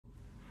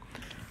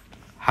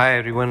Hi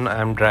everyone,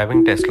 I'm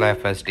driving Tesla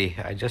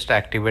FSD. I just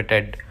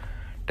activated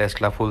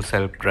Tesla full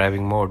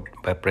self-driving mode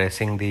by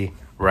pressing the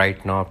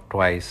right knob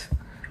twice.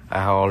 I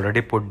have already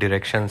put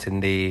directions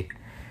in the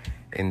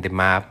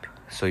map,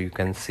 so you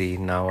can see.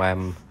 Now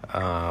I'm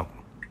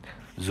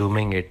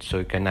zooming it so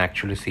you can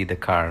actually see the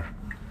car.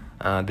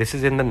 This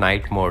is in the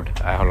night mode.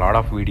 I have a lot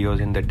of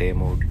videos in the day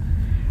mode,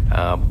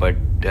 but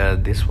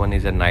this one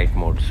is a night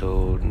mode.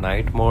 So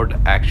night mode,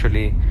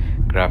 actually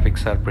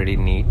graphics are pretty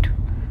neat.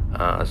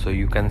 So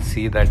you can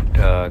see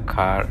that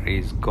car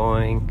is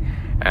going,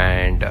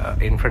 and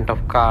in front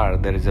of car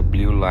there is a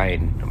blue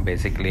line.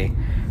 Basically,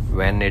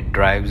 when it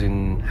drives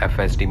in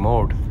FSD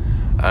mode,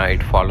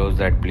 it follows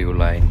that blue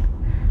line.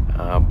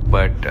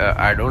 But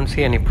I don't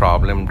see any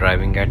problem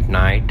driving at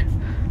night.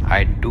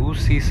 I do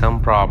see some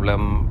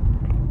problem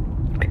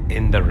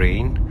in the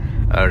rain.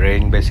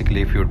 Rain,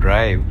 basically, if you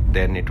drive,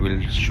 then it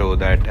will show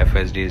that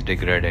FSD is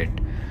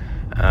degraded.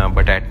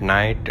 But at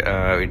night,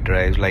 it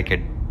drives like a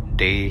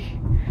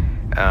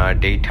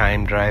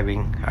daytime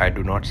driving. I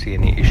do not see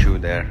any issue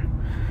there.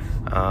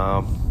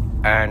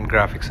 And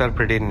graphics are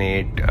pretty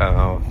neat,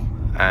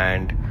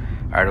 and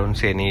I don't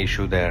see any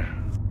issue there.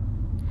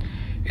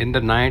 In the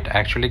night,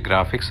 actually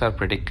graphics are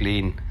pretty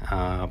clean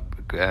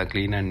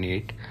and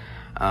neat.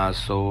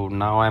 So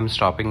now I'm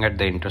stopping at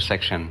the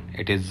intersection.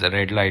 It is a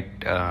red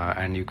light,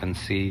 and you can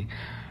see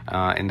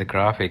in the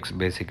graphics,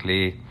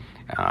 basically,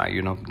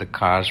 the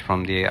cars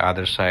from the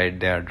other side,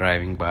 they are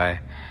driving by,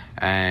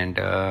 and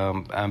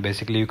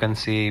basically you can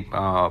see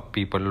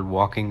people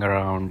walking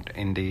around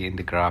in the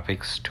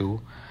graphics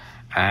too.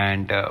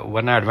 And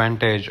one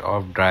advantage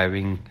of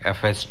driving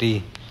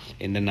FSD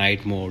in the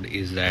night mode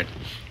is that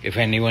if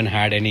anyone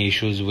had any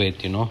issues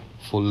with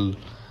full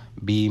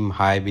beam,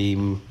 high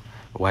beam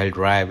while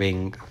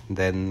driving,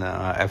 then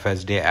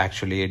FSD,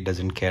 actually, it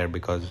doesn't care,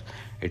 because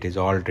it is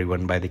all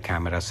driven by the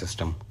camera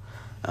system.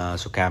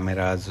 So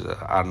cameras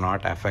are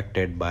not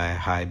affected by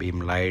high beam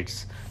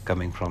lights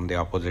coming from the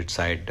opposite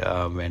side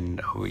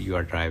when you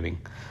are driving.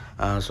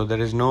 So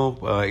there is no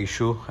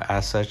issue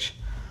as such.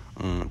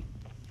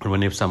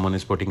 Even if someone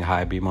is putting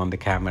high beam on the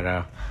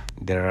camera,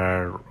 there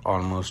are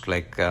almost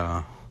like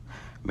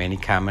many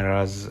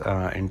cameras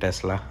in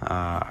Tesla.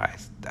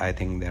 I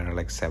think there are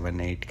like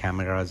 7-8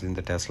 cameras in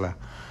the Tesla,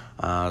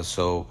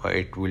 so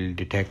it will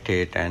detect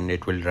it and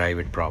it will drive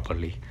it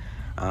properly.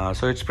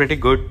 So it's pretty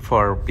good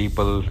for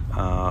people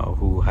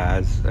who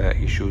has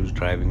issues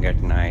driving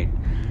at night.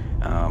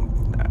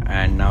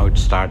 And now it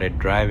started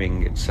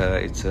driving. It's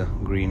a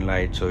green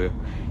light, so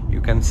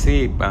you can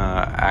see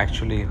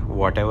actually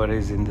whatever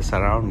is in the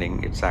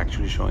surrounding, it's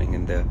actually showing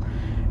on the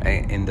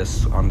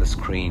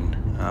screen.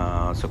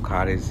 So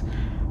car is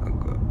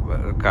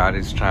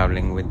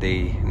traveling with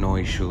the no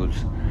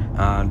issues.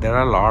 There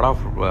are a lot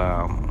of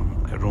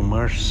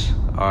rumors,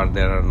 or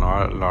there are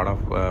a lot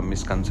of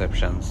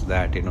misconceptions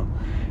that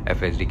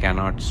FSD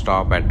cannot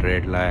stop at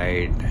red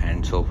light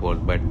and so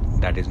forth, but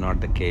that is not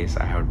the case.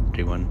 I have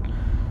driven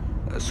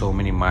so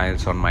many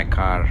miles on my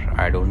car.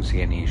 I don't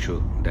see any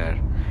issue there.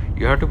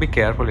 You have to be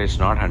careful. It's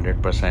not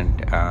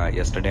 100%.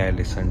 Yesterday I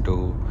listened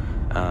to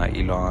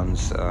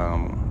Elon's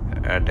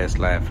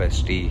Tesla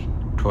FSD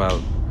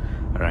 12,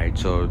 right?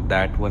 So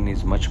that one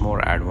is much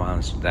more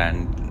advanced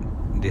than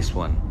this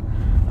one.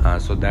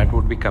 So that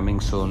would be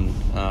coming soon.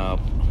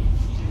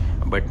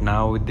 But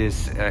now with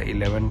this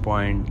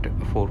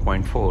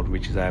 11.4.4,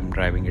 which is I'm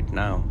driving it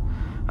now,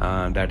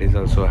 that is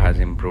also has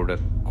improved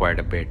quite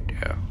a bit.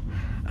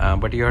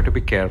 But you have to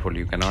be careful.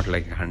 You cannot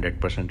like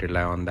 100%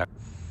 rely on that.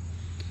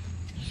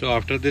 So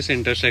after this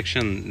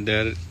intersection,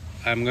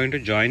 I'm going to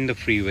join the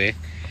freeway,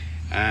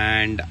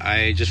 and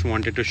I just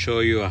wanted to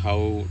show you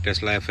how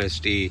Tesla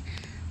FSD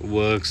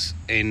works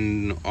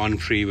on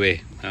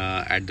freeway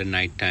at the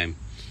night time.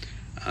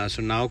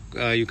 So now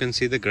you can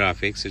see the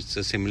graphics. It's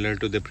similar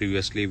to the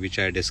previously which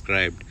I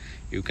described.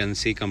 You can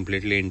see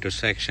completely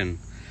intersection,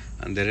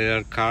 and there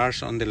are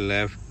cars on the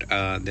left.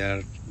 They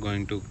are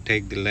going to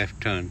take the left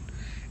turn,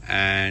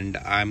 and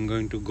I'm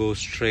going to go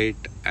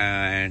straight,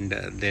 and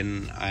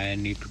then I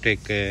need to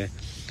take a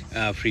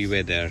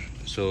freeway there.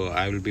 So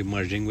I will be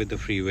merging with the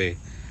freeway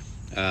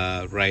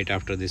right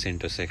after this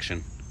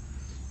intersection.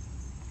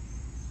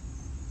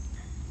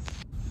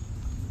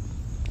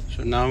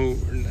 So now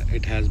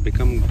it has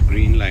become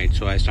green light,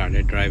 so I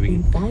started driving.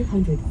 In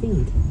 500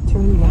 feet,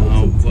 turn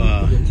right.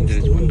 Now there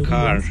is one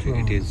car.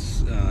 It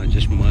is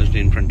just merged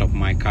in front of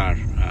my car,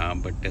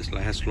 but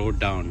Tesla has slowed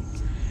down,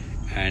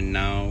 and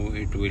now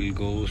it will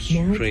go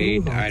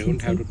straight. I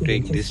don't have to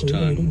take this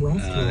turn.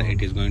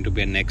 It is going to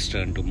be a next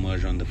turn to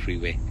merge on the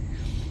freeway.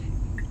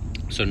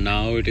 So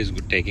now it is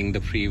taking the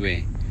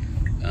freeway.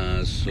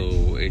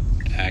 So it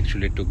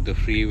actually took the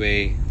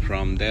freeway.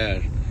 From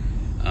there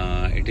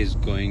it is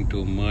going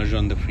to merge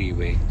on the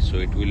freeway. So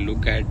it will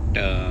look at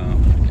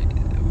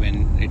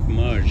when it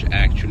merge.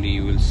 Actually,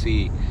 you will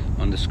see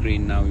on the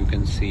screen now, you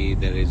can see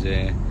there is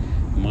a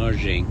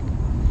merging.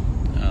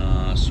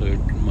 So it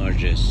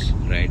merges,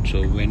 right?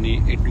 So when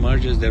it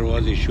merges, there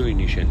was issue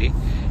initially,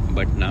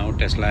 but now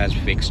Tesla has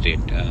fixed it.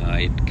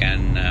 It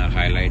can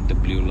highlight the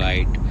blue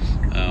light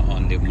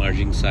on the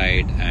merging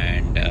side,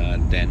 and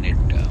then it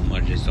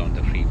merges on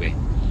the freeway.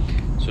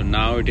 So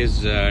now it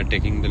is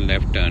taking the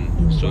left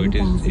turn. So it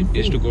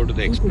is to go to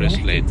the express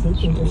lane.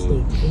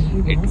 So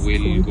it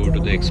will go to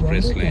the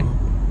express lane.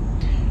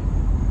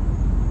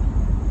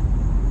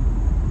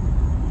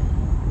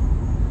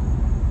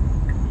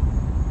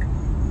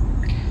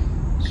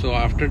 So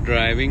after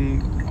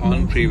driving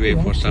on freeway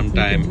for some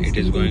time, it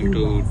is going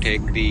to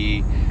take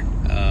the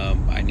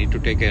I need to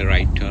take a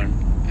right turn,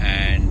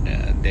 and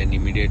then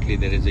immediately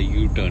there is a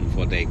U-turn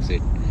for the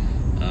exit.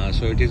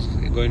 So it is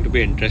going to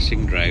be an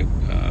interesting drive.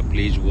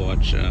 Please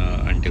watch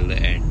until the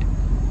end.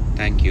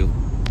 Thank you.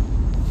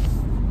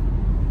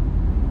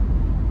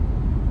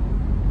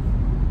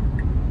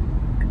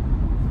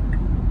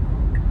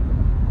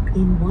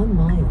 In 1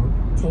 mile,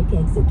 take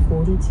exit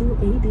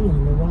 42AB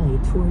on the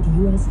right toward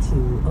US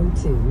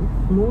 202,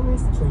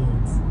 Morris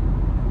Plains.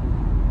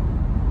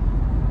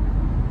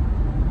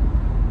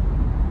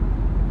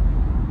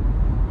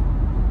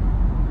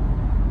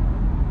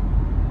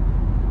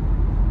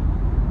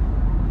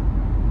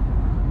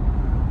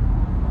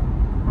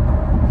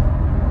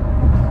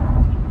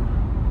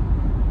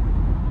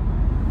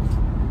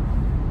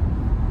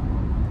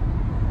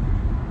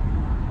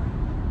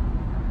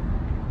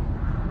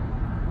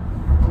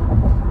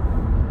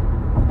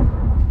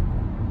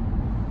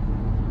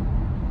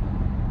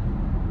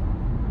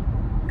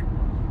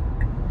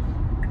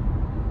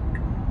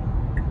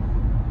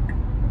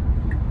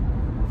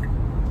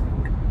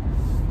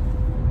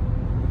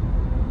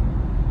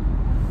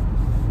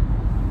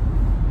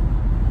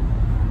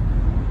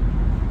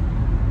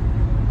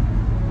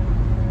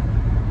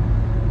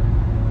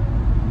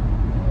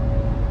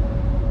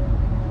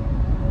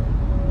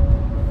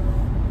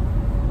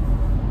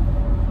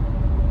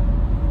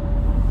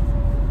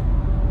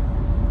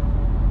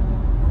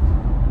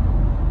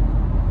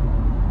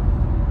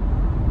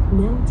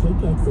 Now take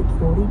exit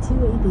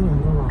 42AB on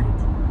the right.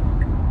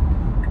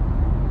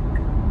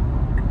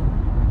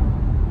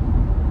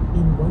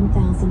 In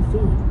 1,000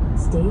 feet,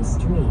 stay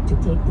straight to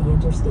take the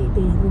Interstate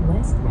 80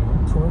 west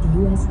ramp toward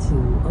US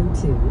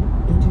 202,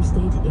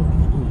 Interstate 80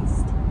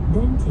 east.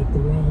 Then take the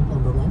ramp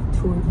on the left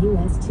toward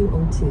US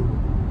 202.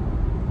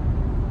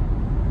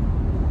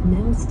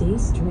 Now stay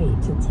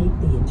straight to take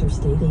the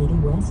Interstate 80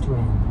 west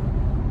ramp.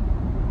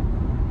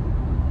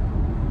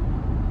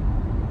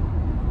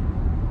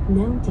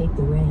 Now take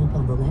the ramp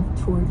on the left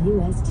toward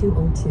US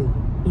 202.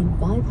 In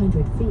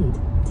 500 feet,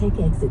 take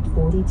exit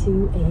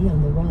 42A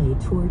on the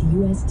right toward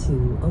US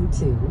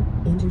 202,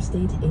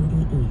 Interstate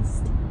 80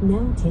 east.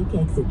 Now take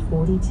exit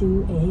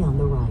 42A on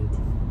the right.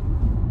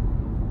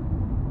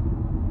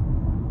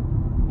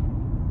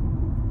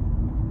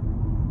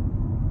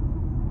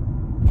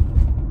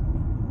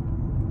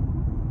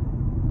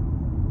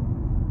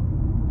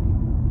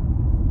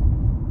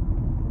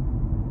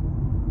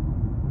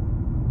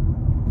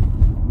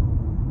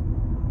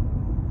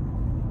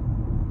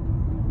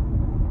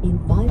 In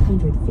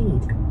 500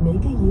 feet,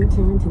 make a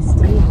U-turn to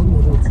stay on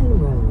Middleton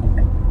Road.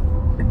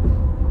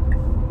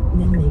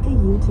 Now make a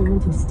U-turn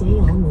to stay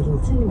on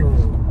Middleton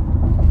Road.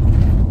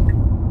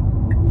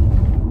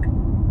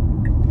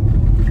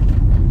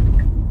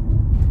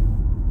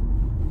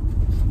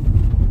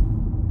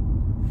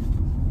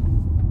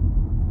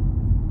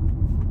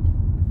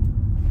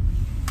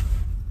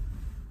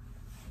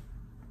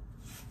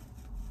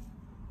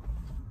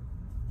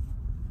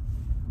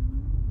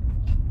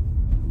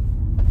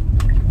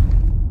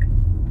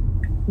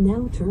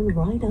 Now turn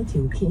right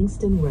onto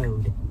Kingston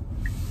Road.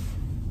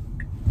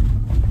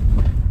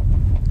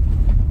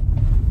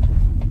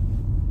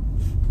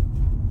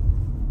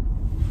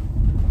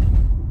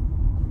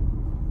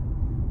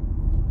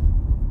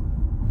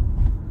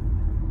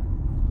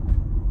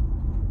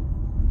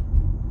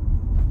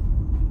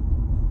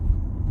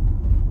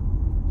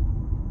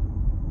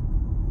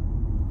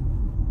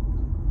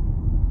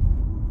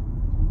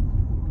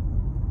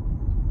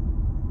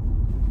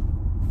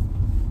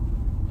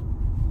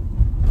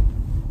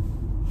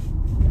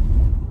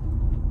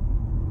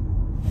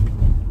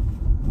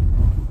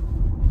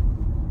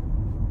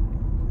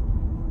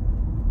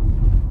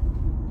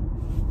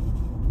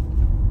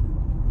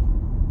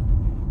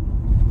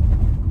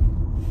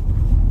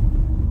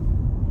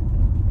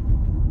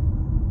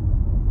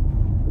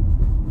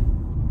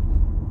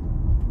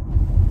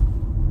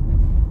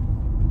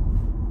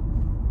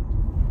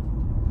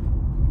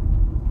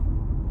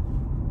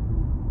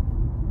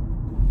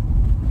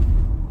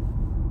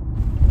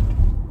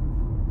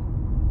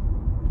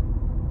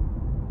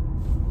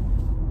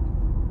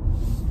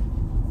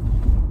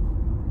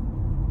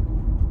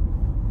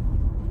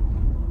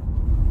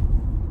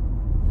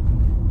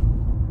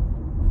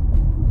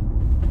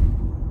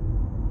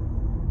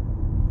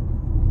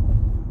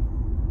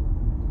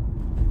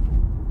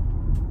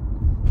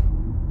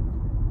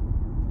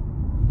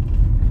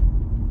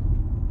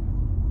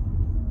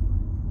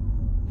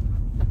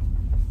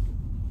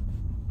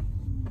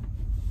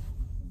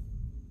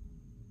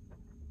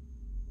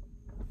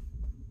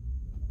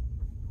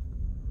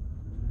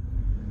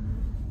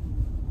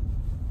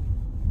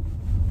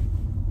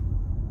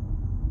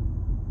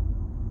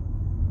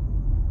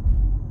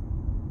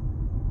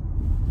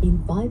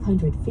 In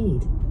 500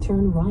 feet,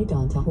 turn right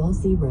onto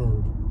Hualsi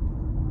Road.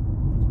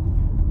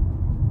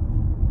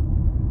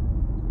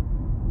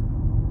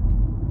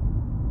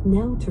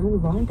 Now turn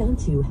right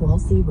onto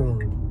Hualsi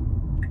Road.